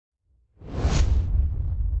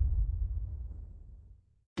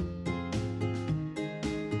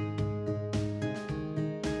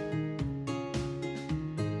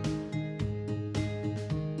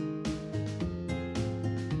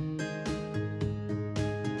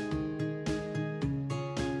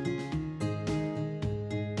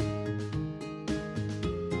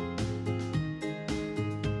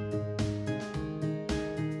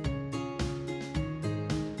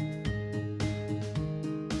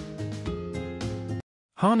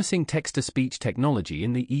Harnessing text-to-speech technology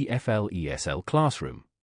in the EFL/ESL classroom.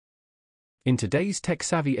 In today's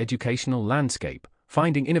tech-savvy educational landscape,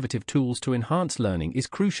 finding innovative tools to enhance learning is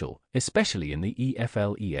crucial, especially in the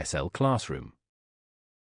EFL/ESL classroom.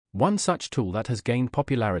 One such tool that has gained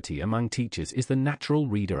popularity among teachers is the Natural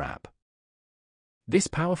Reader app. This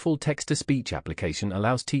powerful text-to-speech application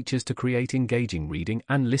allows teachers to create engaging reading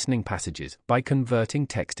and listening passages by converting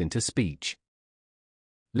text into speech.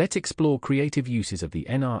 Let's explore creative uses of the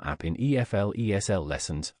NR app in EFL/ESL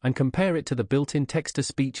lessons and compare it to the built-in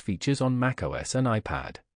text-to-speech features on macOS and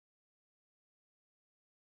iPad.